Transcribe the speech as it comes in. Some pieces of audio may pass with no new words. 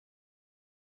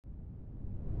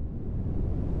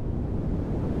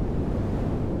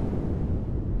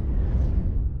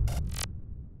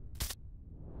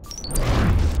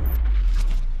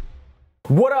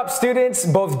What up, students,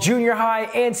 both junior high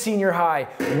and senior high?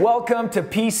 Welcome to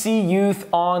PC Youth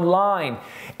Online.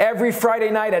 Every Friday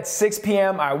night at 6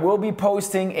 p.m., I will be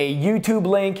posting a YouTube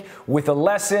link with a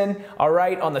lesson, all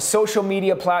right, on the social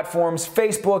media platforms,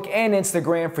 Facebook and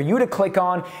Instagram, for you to click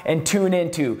on and tune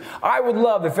into. I would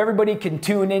love if everybody can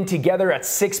tune in together at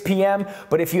 6 p.m.,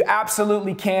 but if you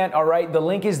absolutely can't, all right, the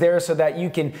link is there so that you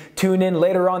can tune in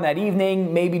later on that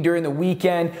evening, maybe during the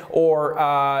weekend or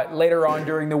later on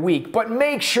during the week. But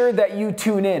make sure that you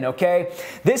tune in, okay?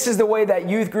 This is the way that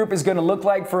youth group is going to look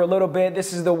like for a little bit.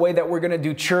 This is the way that we're going to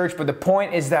do church, but the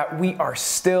point is that we are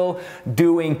still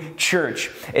doing church.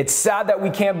 It's sad that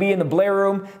we can't be in the Blair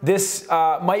Room. This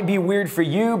might be weird for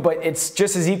you, but it's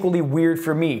just as equally weird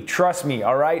for me. Trust me,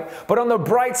 all right? But on the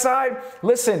bright side,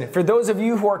 listen, for those of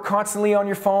you who are constantly on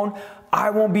your phone, I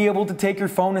won't be able to take your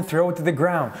phone and throw it to the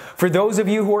ground. For those of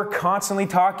you who are constantly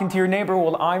talking to your neighbor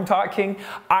while I'm talking,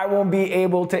 I won't be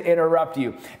able to interrupt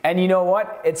you. And you know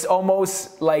what? It's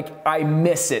almost like I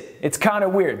miss it. It's kind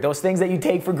of weird, those things that you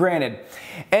take for granted.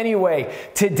 Anyway,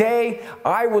 today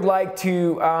I would like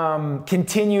to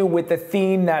continue with the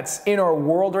theme that's in our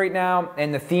world right now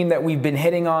and the theme that we've been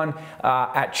hitting on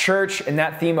at church. And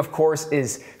that theme, of course,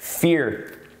 is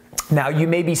fear. Now, you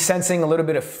may be sensing a little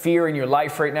bit of fear in your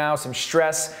life right now, some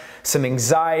stress, some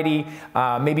anxiety.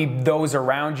 Maybe those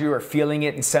around you are feeling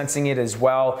it and sensing it as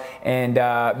well. And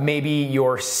maybe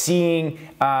you're seeing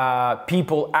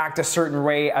people act a certain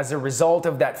way as a result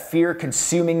of that fear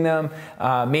consuming them,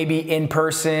 maybe in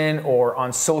person or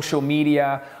on social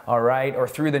media, all right, or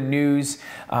through the news.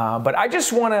 But I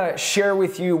just want to share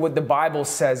with you what the Bible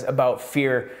says about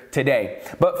fear today.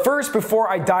 But first,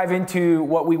 before I dive into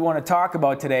what we want to talk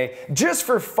about today, just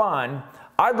for fun,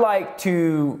 I'd like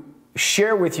to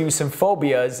share with you some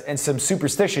phobias and some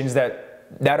superstitions that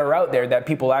are out there that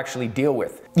people actually deal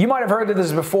with. You might have heard of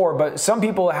this before, but some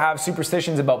people have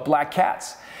superstitions about black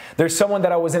cats. There's someone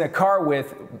that I was in a car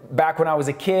with back when I was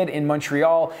a kid in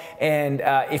Montreal, and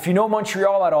if you know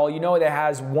Montreal at all, you know it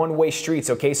has one-way streets,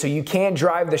 okay? So you can't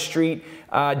drive the street,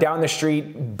 down the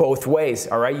street both ways,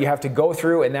 all right? You have to go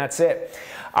through and that's it.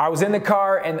 I was in the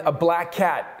car and a black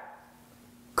cat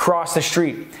crossed the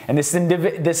street, and this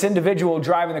individual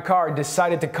driving the car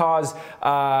decided to cause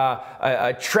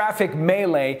a traffic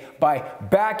melee by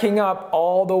backing up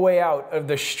all the way out of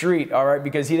the street, all right,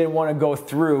 because he didn't want to go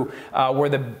through where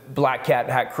the black cat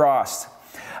had crossed.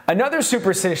 Another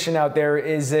superstition out there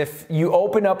is if you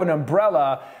open up an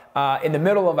umbrella in the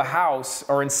middle of a house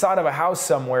or inside of a house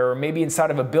somewhere, or maybe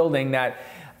inside of a building, that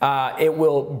it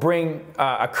will bring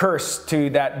a curse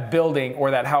to that building or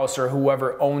that house or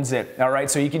whoever owns it, all right?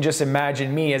 So you can just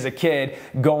imagine me as a kid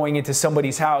going into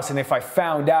somebody's house, and if I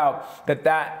found out that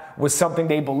that was something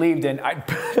they believed in,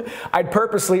 I'd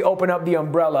purposely open up the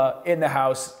umbrella in the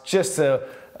house just to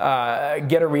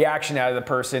get a reaction out of the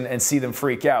person and see them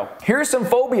freak out. Here are some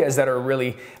phobias that are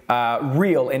really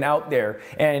real and out there.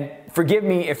 And forgive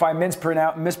me if I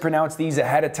mispronounce these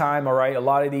ahead of time, all right? A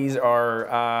lot of these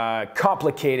are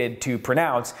complicated to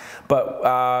pronounce.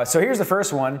 But so here's the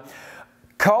first one: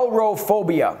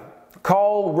 coulrophobia.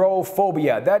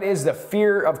 Coulrophobia. That is the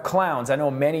fear of clowns. I know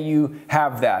many of you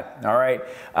have that, all right?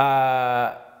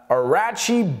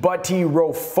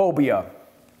 Arachibutterophobia.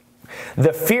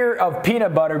 The fear of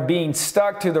peanut butter being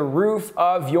stuck to the roof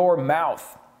of your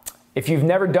mouth. If you've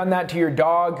never done that to your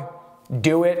dog,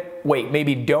 do it. Wait,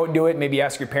 maybe don't do it. Maybe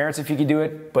ask your parents if you can do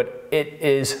it, but it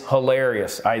is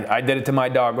hilarious. I did it to my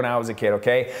dog when I was a kid,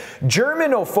 okay?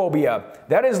 Germanophobia.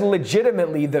 That is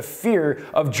legitimately the fear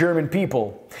of German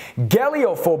people.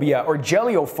 Geliophobia or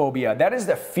geliophobia. That is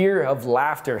the fear of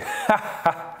laughter.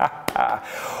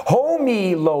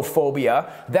 Homilophobia.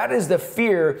 That is the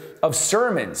fear of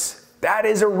sermons. That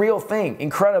is a real thing.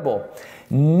 Incredible.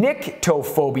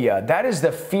 Nyctophobia. That is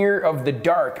the fear of the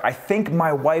dark. I think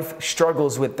my wife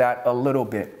struggles with that a little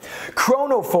bit.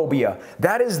 Chronophobia.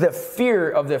 That is the fear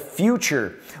of the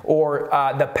future or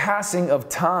the passing of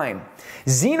time.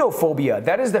 Xenophobia.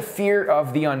 That is the fear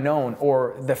of the unknown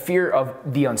or the fear of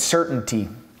the uncertainty.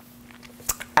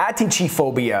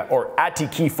 Atichiphobia or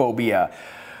atichiphobia.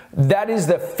 That is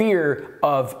the fear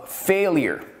of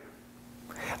failure.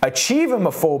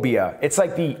 Achievemophobia, it's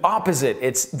like the opposite.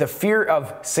 It's the fear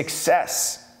of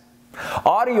success.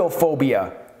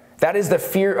 Audiophobia, that is the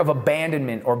fear of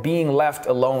abandonment or being left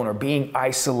alone or being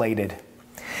isolated.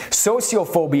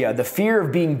 Sociophobia, the fear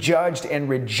of being judged and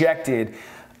rejected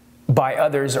by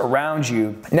others around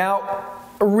you. Now,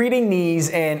 reading these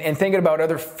and thinking about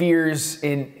other fears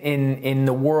in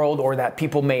the world or that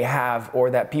people may have or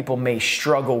that people may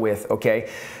struggle with, okay?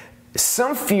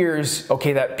 Some fears,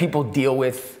 okay, that people deal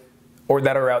with or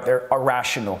that are out there are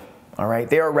rational. All right,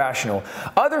 they are rational.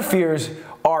 Other fears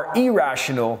are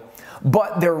irrational,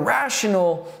 but they're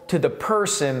rational to the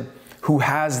person who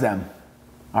has them.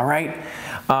 All right.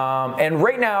 And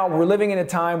right now we're living in a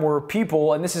time where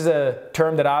people, and this is a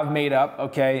term that I've made up,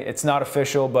 okay, it's not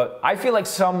official, but I feel like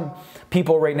some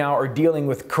people right now are dealing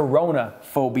with corona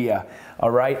phobia.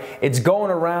 All right. It's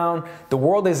going around. The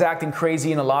world is acting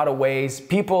crazy in a lot of ways.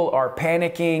 People are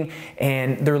panicking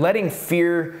and they're letting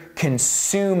fear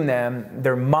consume them,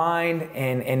 their mind,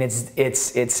 and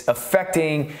it's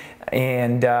affecting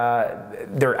and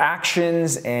their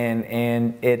actions,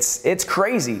 and it's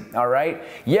crazy. All right.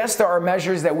 Yes, there are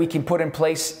measures that we can put in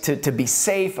place to be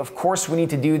safe. Of course, we need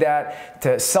to do that,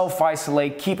 to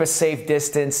self-isolate, keep a safe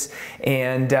distance,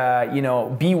 and you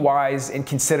know, be wise and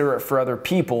considerate for other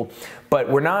people. But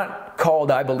we're not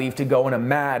called, I believe, to go in a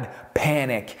mad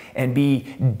panic and be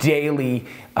daily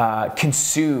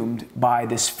consumed by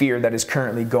this fear that is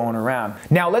currently going around.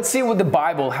 Now, let's see what the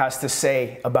Bible has to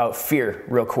say about fear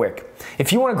real quick.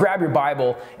 If you want to grab your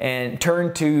Bible and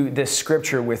turn to this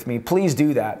scripture with me, please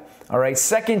do that. All right,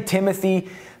 2 Timothy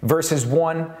verses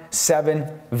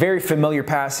 1:7, very familiar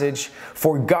passage.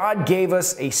 For God gave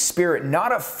us a spirit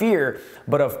not of fear,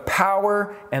 but of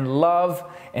power and love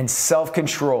and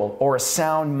self-control, or a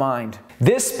sound mind.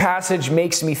 This passage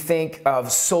makes me think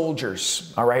of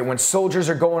soldiers, all right? When soldiers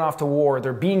are going off to war,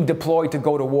 they're being deployed to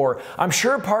go to war. I'm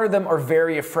sure part of them are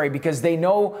very afraid because they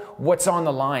know what's on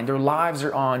the line. Their lives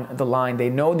are on the line. They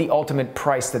know the ultimate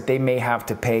price that they may have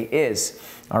to pay is,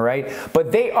 all right?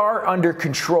 But they are under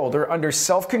control. They're under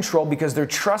self-control because they're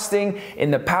trusting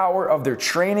in the power of their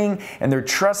training, and they're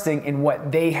trusting in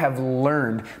what they have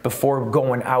learned before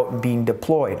going out and being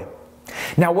deployed.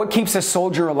 Now, what keeps a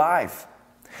soldier alive?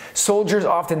 Soldiers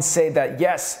often say that,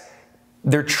 yes,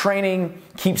 their training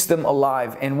keeps them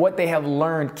alive and what they have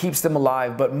learned keeps them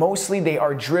alive, but mostly they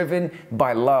are driven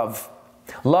by love.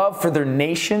 Love for their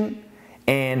nation,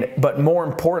 but more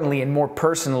importantly and more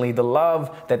personally, the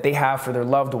love that they have for their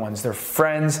loved ones, their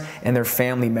friends and their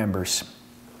family members.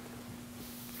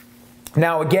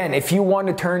 Now, again, if you want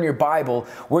to turn your Bible,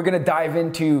 we're going to dive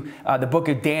into the book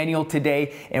of Daniel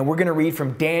today, and we're going to read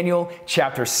from Daniel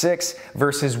chapter 6,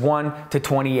 verses 1 to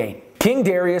 28. King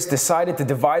Darius decided to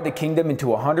divide the kingdom into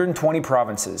 120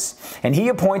 provinces, and he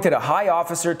appointed a high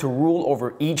officer to rule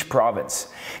over each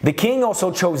province. The king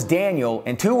also chose Daniel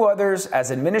and 2 others as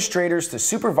administrators to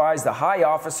supervise the high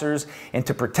officers and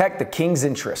to protect the king's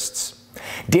interests.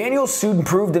 Daniel soon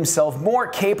proved himself more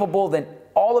capable than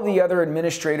all of the other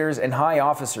administrators and high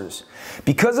officers.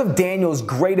 Because of Daniel's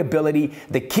great ability,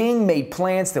 the king made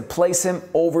plans to place him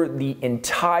over the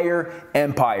entire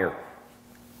empire.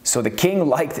 So the king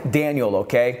liked Daniel,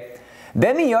 okay?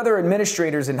 Then the other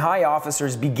administrators and high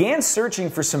officers began searching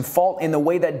for some fault in the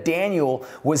way that Daniel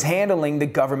was handling the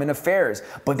government affairs,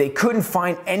 but they couldn't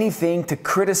find anything to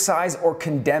criticize or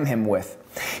condemn him with.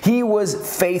 He was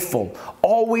faithful,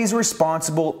 always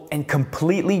responsible, and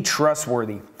completely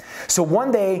trustworthy. So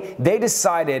one day they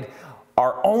decided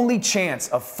our only chance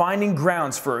of finding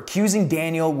grounds for accusing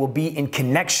Daniel will be in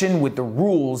connection with the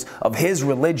rules of his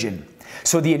religion.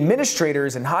 So the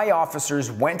administrators and high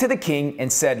officers went to the king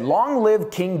and said, "Long live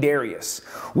King Darius.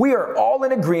 We are all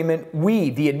in agreement, we,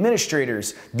 the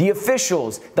administrators, the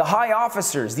officials, the high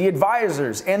officers, the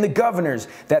advisors, and the governors,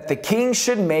 that the king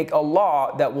should make a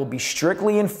law that will be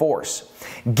strictly enforced.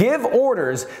 Give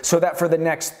orders so that for the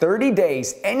next 30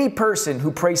 days, any person who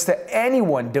prays to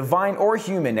anyone, divine or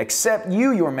human, except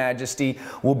you, your majesty,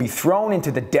 will be thrown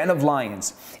into the den of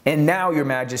lions. And now, your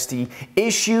majesty,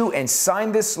 issue and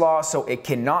sign this law so it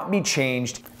cannot be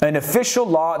changed, an official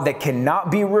law that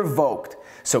cannot be revoked."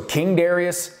 So King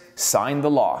Darius signed the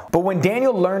law. But when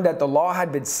Daniel learned that the law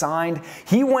had been signed,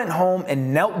 he went home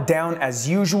and knelt down as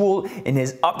usual in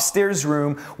his upstairs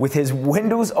room with his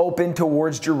windows open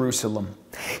towards Jerusalem.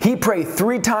 He prayed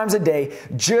 3 times a day,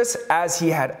 just as he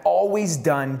had always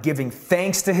done, giving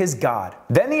thanks to his God.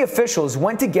 Then the officials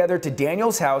went together to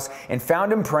Daniel's house and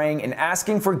found him praying and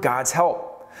asking for God's help.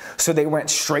 So they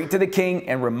went straight to the king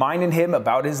and reminded him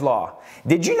about his law.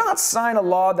 "Did you not sign a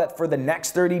law that for the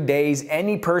next 30 days,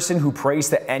 any person who prays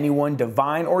to anyone,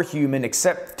 divine or human,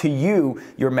 except to you,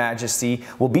 your majesty,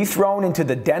 will be thrown into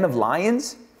the den of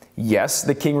lions?" "Yes,"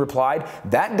 the king replied,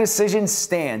 "that decision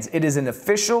stands. It is an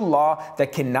official law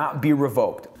that cannot be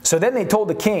revoked." So then they told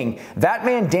the king, "That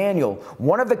man Daniel,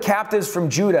 one of the captives from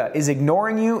Judah, is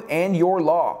ignoring you and your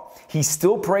law. He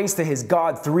still prays to his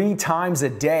God 3 times a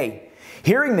day."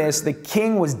 Hearing this, the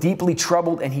king was deeply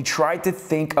troubled, and he tried to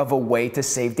think of a way to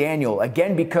save Daniel,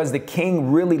 again because the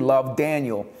king really loved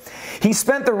Daniel. He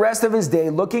spent the rest of his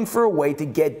day looking for a way to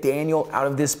get Daniel out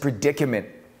of this predicament.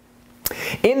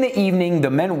 In the evening, the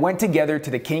men went together to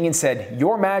the king and said,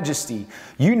 "Your Majesty,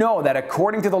 you know that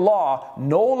according to the law,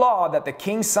 no law that the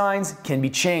king signs can be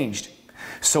changed."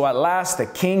 So at last the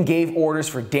king gave orders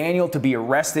for Daniel to be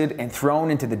arrested and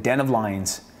thrown into the den of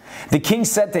lions. The king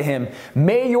said to him,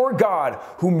 "May your God,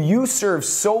 whom you serve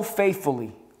so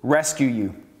faithfully, rescue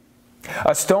you."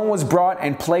 A stone was brought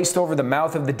and placed over the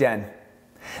mouth of the den.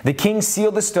 The king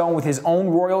sealed the stone with his own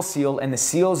royal seal and the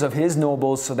seals of his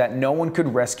nobles so that no one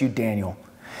could rescue Daniel.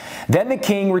 Then the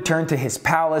king returned to his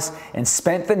palace and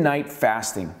spent the night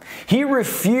fasting. He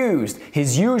refused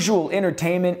his usual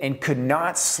entertainment and could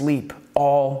not sleep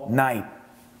all night.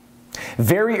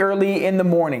 Very early in the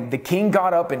morning, the king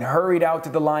got up and hurried out to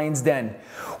the lion's den.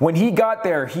 When he got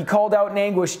there, he called out in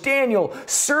anguish, "Daniel,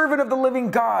 servant of the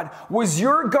living God, was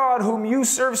your God whom you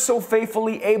serve so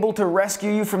faithfully able to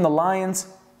rescue you from the lions?"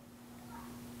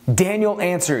 Daniel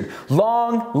answered,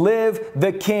 "Long live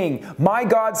the king. My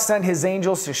God sent his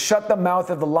angels to shut the mouth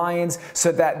of the lions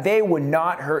so that they would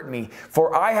not hurt me,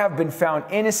 for I have been found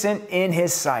innocent in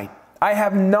his sight. I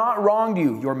have not wronged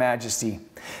you, your majesty."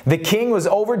 The king was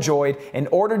overjoyed and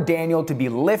ordered Daniel to be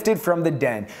lifted from the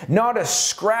den. Not a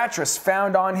scratch was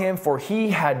found on him, for he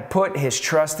had put his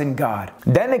trust in God.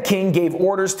 Then the king gave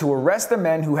orders to arrest the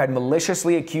men who had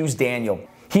maliciously accused Daniel.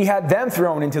 He had them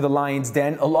thrown into the lion's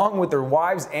den along with their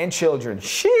wives and children.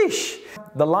 Sheesh!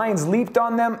 The lions leaped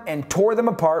on them and tore them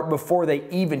apart before they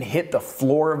even hit the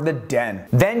floor of the den.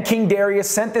 Then King Darius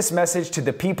sent this message to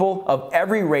the people of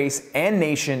every race and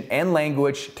nation and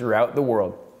language throughout the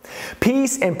world.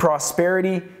 "Peace and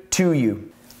prosperity to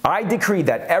you. I decree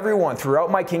that everyone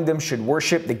throughout my kingdom should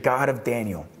worship the God of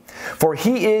Daniel. For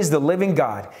he is the living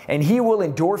God, and he will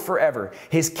endure forever.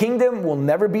 His kingdom will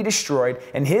never be destroyed,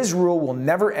 and his rule will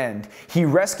never end. He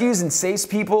rescues and saves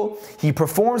people. He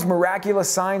performs miraculous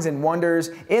signs and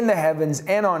wonders in the heavens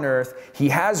and on earth. He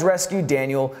has rescued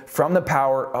Daniel from the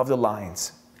power of the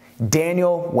lions."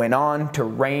 Daniel went on to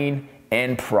reign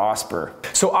and prosper.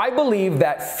 So I believe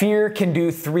that fear can do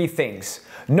three things.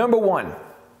 Number one,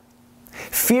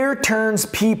 fear turns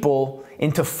people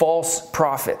into false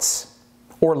prophets,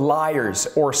 or liars,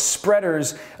 or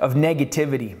spreaders of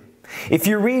negativity. If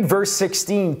you read verse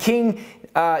 16, King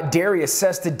Darius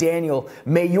says to Daniel,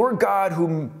 "May your God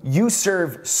whom you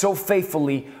serve so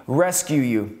faithfully rescue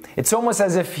you." It's almost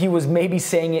as if he was maybe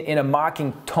saying it in a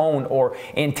mocking tone or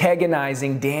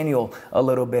antagonizing Daniel a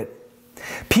little bit.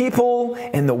 People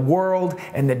and the world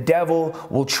and the devil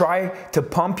will try to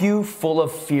pump you full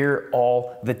of fear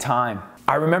all the time.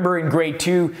 I remember in grade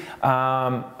 2,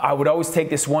 I would always take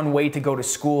this one way to go to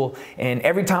school, and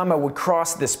every time I would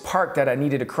cross this park that I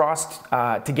needed to cross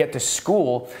to get to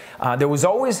school, there was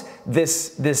always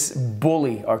this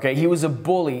bully, okay? He was a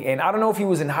bully, and I don't know if he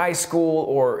was in high school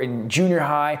or in junior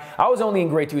high. I was only in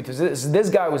grade 2, this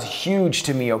guy was huge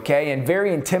to me, okay, and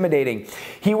very intimidating.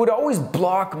 He would always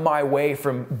block my way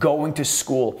from going to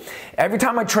school. Every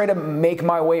time I tried to make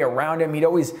my way around him, he'd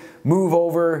always move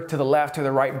over to the left or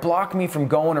the right, block me from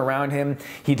going around him.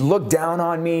 He'd look down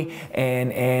on me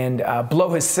and blow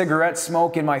his cigarette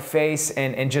smoke in my face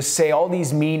and just say all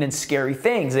these mean and scary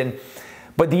things.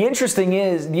 But the interesting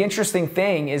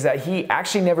thing is that he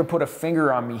actually never put a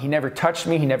finger on me. He never touched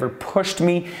me. He never pushed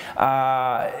me.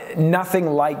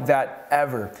 Nothing like that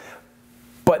ever.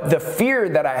 But the fear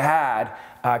that I had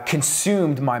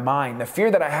consumed my mind. The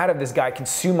fear that I had of this guy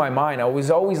consumed my mind. I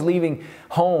was always leaving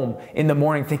home in the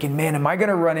morning thinking, man, am I going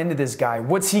to run into this guy?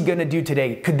 What's he going to do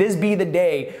today? Could this be the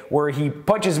day where he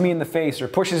punches me in the face or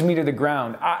pushes me to the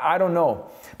ground? I don't know.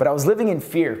 But I was living in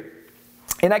fear.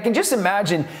 And I can just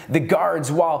imagine the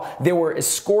guards while they were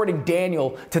escorting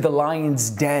Daniel to the lion's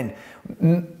den.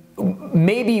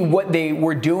 Maybe what they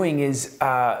were doing is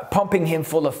pumping him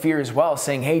full of fear as well,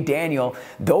 saying, "Hey, Daniel,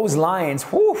 those lions,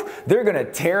 whew, they're going to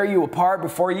tear you apart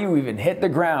before you even hit the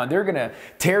ground. They're going to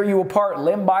tear you apart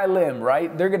limb by limb,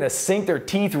 right? They're going to sink their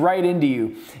teeth right into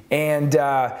you." And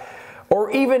or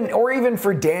even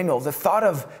for Daniel, the thought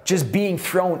of just being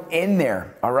thrown in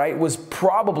there, all right, was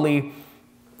probably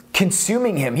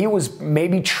consuming him. He was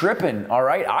maybe tripping, all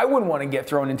right? I wouldn't want to get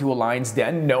thrown into a lion's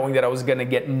den knowing that I was going to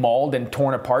get mauled and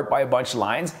torn apart by a bunch of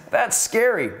lions. That's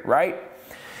scary, right?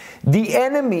 The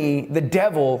enemy, the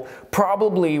devil,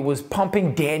 probably was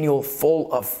pumping Daniel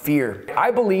full of fear.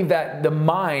 I believe that the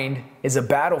mind is a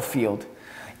battlefield.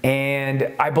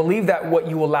 And I believe that what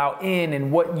you allow in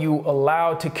and what you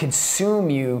allow to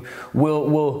consume you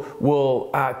will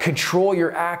control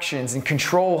your actions and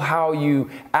control how you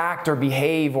act or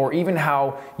behave or even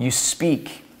how you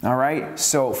speak. All right?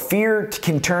 So fear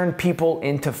can turn people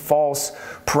into false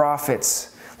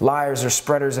prophets. liars or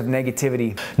spreaders of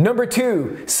negativity. Number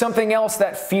two, something else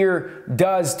that fear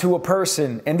does to a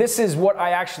person. And this is what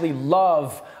I actually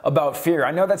love about fear.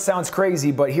 I know that sounds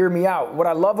crazy, but hear me out. What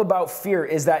I love about fear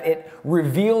is that it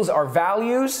reveals our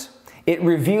values, it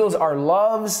reveals our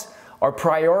loves, our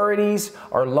priorities,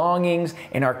 our longings,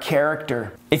 and our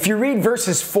character. If you read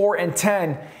verses 4 and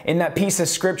 10 in that piece of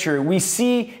scripture, we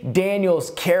see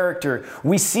Daniel's character.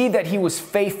 We see that he was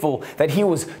faithful, that he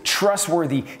was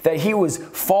trustworthy, that he was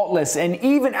faultless. And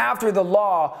even after the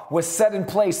law was set in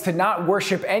place to not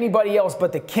worship anybody else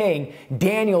but the king,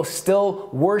 Daniel still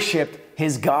worshiped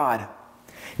his God.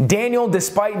 Daniel,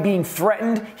 despite being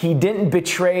threatened, he didn't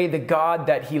betray the God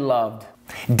that he loved.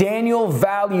 Daniel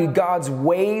valued God's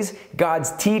ways,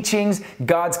 God's teachings,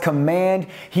 God's command.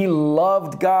 He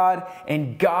loved God,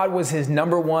 and God was his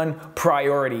number one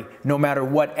priority, no matter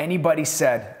what anybody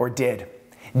said or did.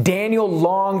 Daniel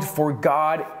longed for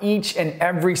God each and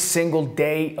every single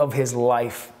day of his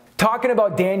life. Talking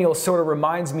about Daniel sort of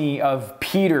reminds me of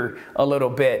Peter a little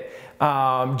bit.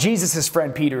 Jesus'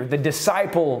 friend Peter, the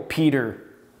disciple Peter.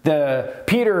 The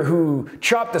Peter who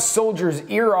chopped a soldier's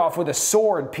ear off with a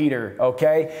sword, Peter,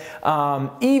 okay?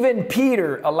 Even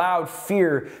Peter allowed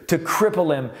fear to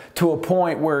cripple him to a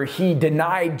point where he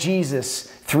denied Jesus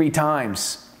 3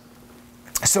 times.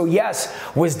 So yes,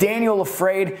 was Daniel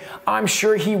afraid? I'm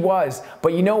sure he was.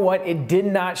 But you know what? It did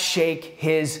not shake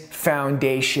his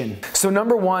foundation. So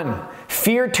number one,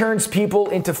 fear turns people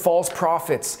into false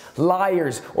prophets,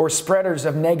 liars, or spreaders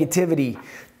of negativity.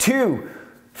 2,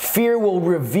 fear will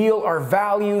reveal our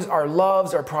values, our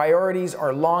loves, our priorities,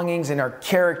 our longings, and our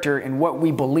character and what we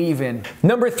believe in.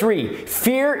 Number 3,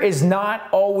 fear is not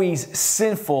always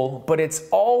sinful, but it's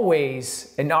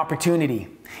always an opportunity.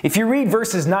 If you read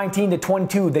verses 19 to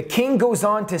 22, the king goes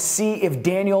on to see if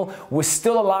Daniel was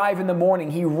still alive in the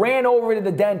morning. He ran over to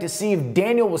the den to see if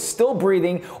Daniel was still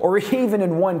breathing or even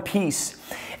in one piece.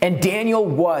 And Daniel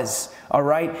was, all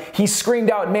right? He screamed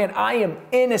out, "Man, I am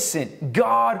innocent.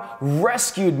 God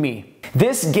rescued me."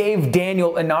 This gave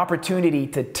Daniel an opportunity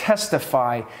to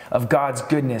testify of God's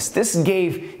goodness. This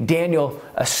gave Daniel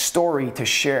a story to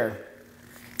share.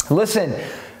 Listen,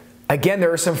 again,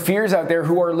 there are some fears out there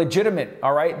who are legitimate,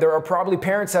 all right? There are probably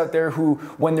parents out there who,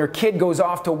 when their kid goes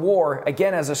off to war,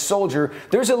 again, as a soldier,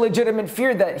 there's a legitimate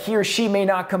fear that he or she may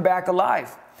not come back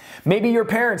alive. Maybe your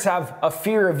parents have a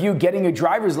fear of you getting a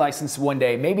driver's license one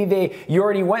day. Maybe you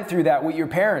already went through that with your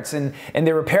parents and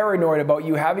they were paranoid about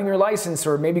you having your license,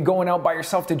 or maybe going out by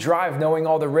yourself to drive, knowing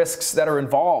all the risks that are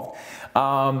involved.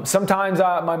 Sometimes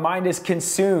my mind is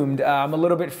consumed. I'm a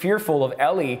little bit fearful of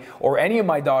Ellie or any of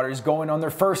my daughters going on their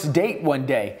first date one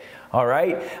day. All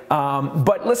right?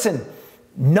 But listen,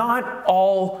 not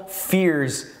all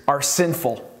fears are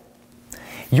sinful.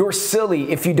 You're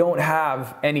silly if you don't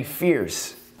have any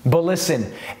fears. But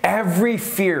listen, every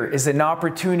fear is an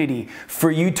opportunity for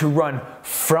you to run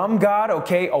from God,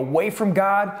 okay, away from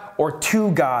God, or to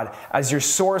God as your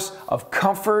source of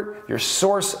comfort, your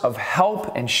source of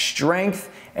help and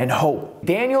strength and hope.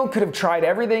 Daniel could have tried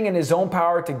everything in his own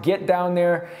power to get down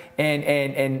there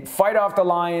and fight off the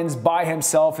lions by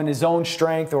himself in his own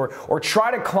strength, or try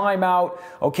to climb out,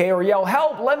 okay, or yell,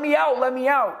 "Help, let me out, let me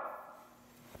out."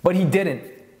 But he didn't.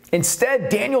 Instead,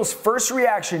 Daniel's first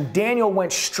reaction, Daniel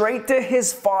went straight to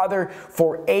his father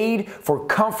for aid, for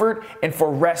comfort, and for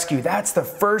rescue. That's the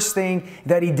first thing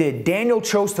that he did. Daniel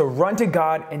chose to run to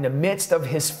God in the midst of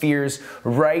his fears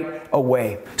right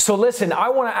away. So listen, I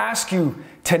want to ask you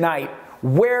tonight,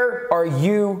 where are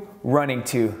you running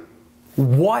to?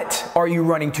 What are you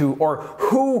running to, or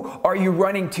who are you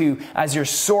running to as your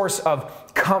source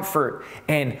of comfort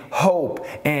and hope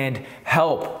and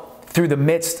help through the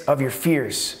midst of your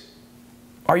fears?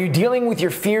 Are you dealing with your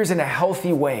fears in a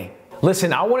healthy way?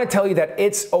 Listen, I want to tell you that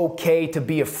it's okay to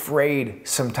be afraid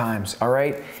sometimes, all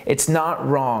right? It's not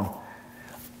wrong.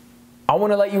 I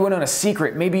want to let you in on a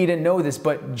secret. Maybe you didn't know this,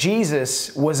 but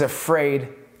Jesus was afraid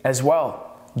as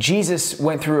well. Jesus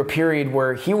went through a period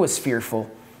where he was fearful,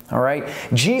 all right?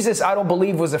 Jesus, I don't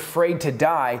believe, was afraid to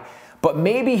die, but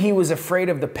maybe he was afraid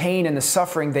of the pain and the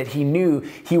suffering that he knew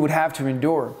he would have to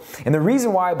endure. And the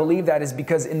reason why I believe that is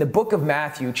because in the book of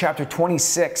Matthew, chapter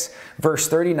 26, verse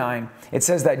 39, it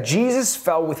says that Jesus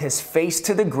fell with his face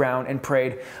to the ground and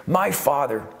prayed, "My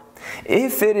Father,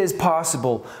 if it is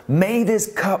possible, may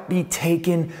this cup be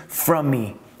taken from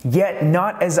me. Yet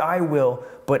not as I will,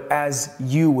 but as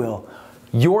you will.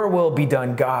 Your will be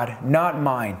done, God, not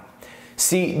mine."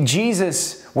 See,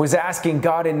 Jesus was asking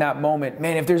God in that moment,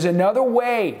 man, if there's another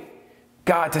way,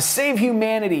 God, to save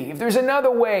humanity, if there's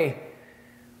another way,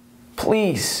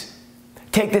 please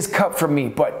take this cup from me,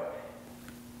 but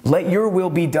let your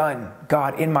will be done,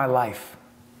 God, in my life.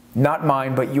 Not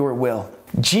mine, but your will.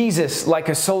 Jesus, like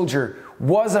a soldier,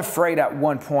 was afraid at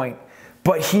one point,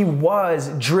 but he was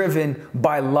driven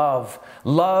by love.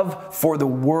 Love for the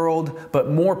world, but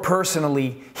more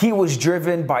personally, he was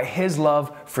driven by his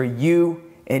love for you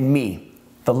and me.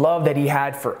 The love that he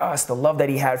had for us, the love that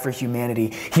he had for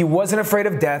humanity. He wasn't afraid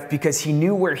of death because he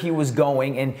knew where he was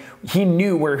going and he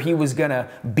knew where he was gonna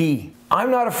be. I'm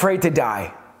not afraid to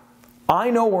die. I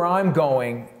know where I'm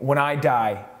going when I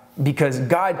die because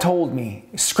God told me.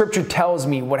 Scripture tells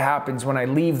me what happens when I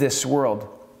leave this world.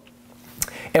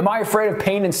 Am I afraid of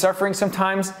pain and suffering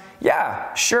sometimes?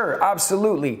 Yeah, sure,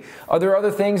 absolutely. Are there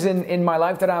other things in my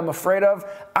life that I'm afraid of?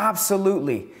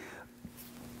 Absolutely.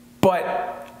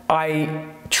 But I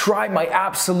try my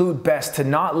absolute best to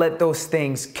not let those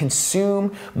things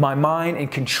consume my mind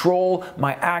and control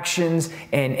my actions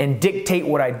and dictate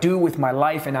what I do with my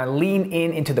life. And I lean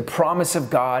into the promise of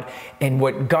God and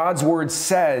what God's word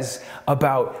says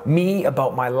about me,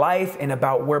 about my life, and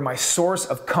about where my source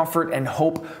of comfort and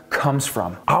hope comes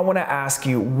from. I want to ask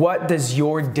you, what does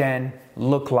your den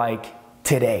look like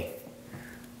today?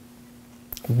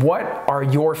 What are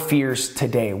your fears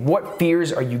today? What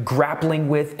fears are you grappling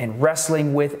with and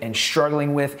wrestling with and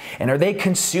struggling with? And are they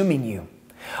consuming you?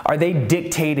 Are they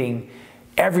dictating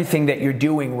everything that you're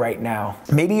doing right now?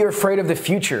 Maybe you're afraid of the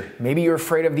future. Maybe you're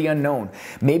afraid of the unknown.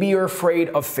 Maybe you're afraid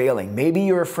of failing. Maybe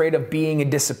you're afraid of being a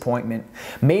disappointment.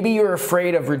 Maybe you're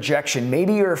afraid of rejection.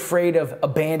 Maybe you're afraid of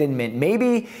abandonment.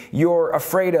 Maybe you're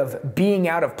afraid of being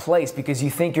out of place because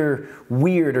you think you're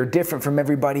weird or different from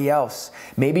everybody else.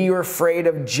 Maybe you're afraid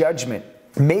of judgment.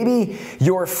 Maybe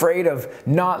you're afraid of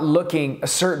not looking a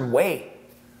certain way.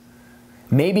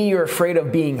 Maybe you're afraid of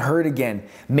being hurt again.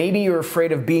 Maybe you're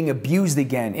afraid of being abused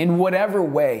again in whatever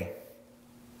way.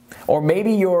 Or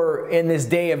maybe you're in this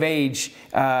day of age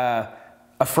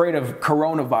afraid of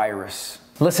coronavirus.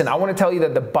 Listen, I want to tell you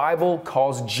that the Bible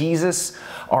calls Jesus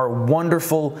our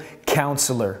wonderful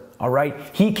counselor. All right?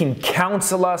 He can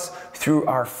counsel us through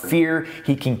our fear.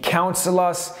 He can counsel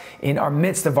us in our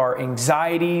midst of our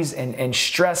anxieties and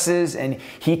stresses. And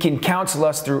he can counsel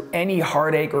us through any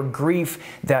heartache or grief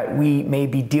that we may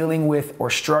be dealing with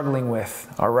or struggling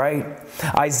with. All right?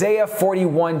 Isaiah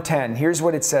 41:10. Here's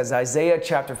what it says. Isaiah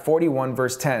chapter 41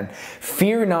 verse 10.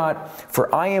 Fear not,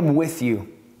 for I am with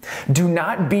you. Do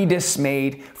not be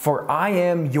dismayed, for I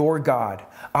am your God.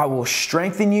 I will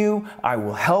strengthen you, I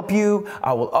will help you,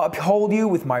 I will uphold you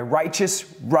with my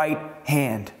righteous right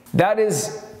hand. That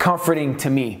is comforting to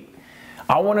me.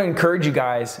 I want to encourage you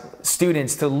guys,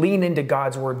 students, to lean into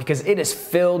God's word because it is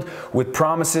filled with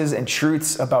promises and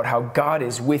truths about how God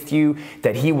is with you,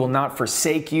 that he will not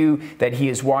forsake you, that he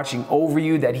is watching over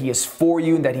you, that he is for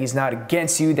you, that he's not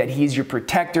against you, that he is your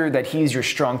protector, that he is your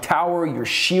strong tower, your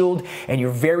shield, and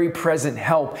your very present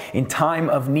help in time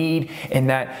of need, and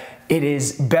that it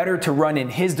is better to run in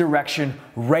his direction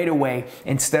right away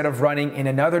instead of running in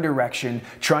another direction,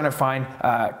 trying to find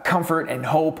comfort and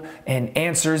hope and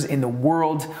answers in the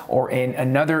world or in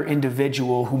another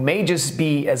individual who may just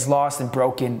be as lost and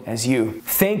broken as you.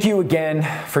 Thank you again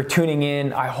for tuning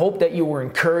in. I hope that you were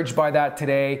encouraged by that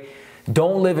today.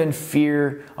 Don't live in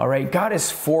fear, all right? God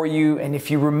is for you, and if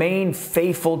you remain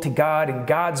faithful to God and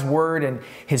God's word and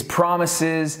his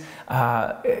promises,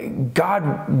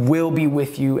 God will be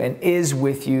with you and is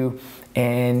with you,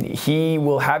 and he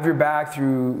will have your back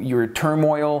through your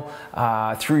turmoil,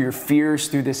 through your fears,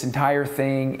 through this entire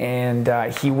thing, and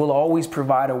he will always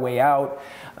provide a way out.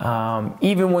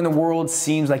 Even when the world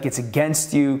seems like it's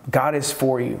against you, God is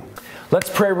for you. Let's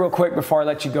pray real quick before I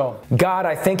let you go. God,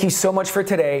 I thank you so much for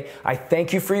today. I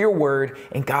thank you for your word.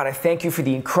 And God, I thank you for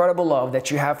the incredible love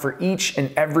that you have for each and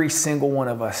every single one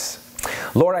of us.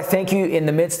 Lord, I thank you in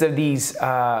the midst of these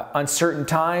uncertain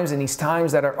times and these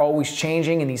times that are always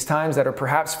changing and these times that are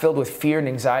perhaps filled with fear and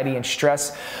anxiety and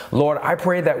stress. Lord, I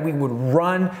pray that we would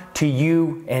run to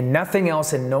you and nothing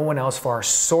else and no one else for our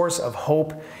source of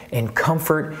hope and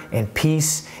comfort and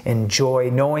peace and joy,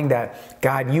 knowing that,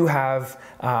 God, you have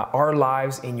our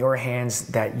lives in your hands,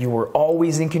 that you were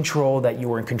always in control, that you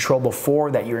were in control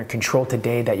before, that you're in control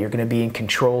today, that you're going to be in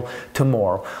control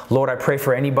tomorrow. Lord, I pray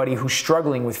for anybody who's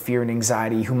struggling with fear and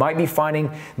anxiety, who might be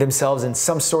finding themselves in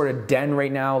some sort of den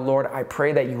right now. Lord, I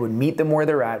pray that you would meet them where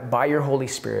they're at by your Holy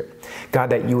Spirit.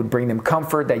 God, that you would bring them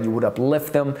comfort, that you would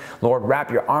uplift them. Lord,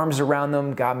 wrap your arms around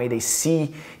them. God, may they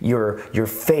see your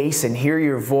face and hear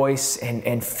your voice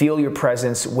and feel your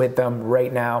presence with them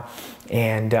right now.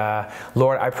 And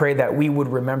Lord, I pray that we would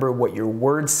remember what your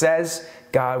word says,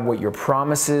 God, what your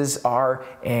promises are,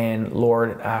 and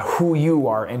Lord, who you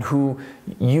are and who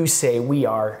you say we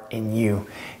are in you.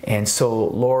 And so,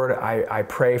 Lord, I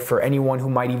pray for anyone who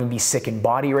might even be sick in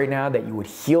body right now, that you would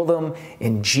heal them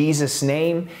in Jesus'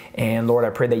 name. And Lord, I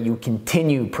pray that you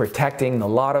continue protecting a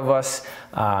lot of us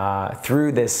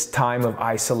through this time of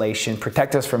isolation.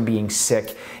 Protect us from being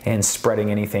sick and spreading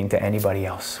anything to anybody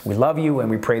else. We love you and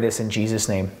we pray this in Jesus'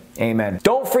 name. Amen.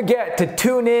 Don't forget to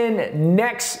tune in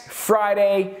next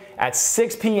Friday at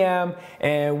 6 p.m.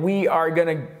 and we are going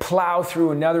to plow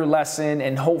through another lesson,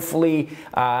 and hopefully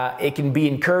it can be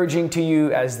encouraging to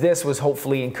you as this was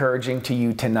hopefully encouraging to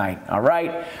you tonight. All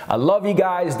right. I love you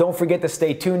guys. Don't forget to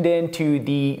stay tuned in to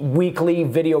the weekly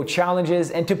video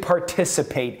challenges and to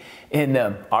participate in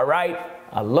them. All right.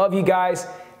 I love you guys.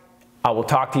 I will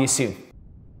talk to you soon.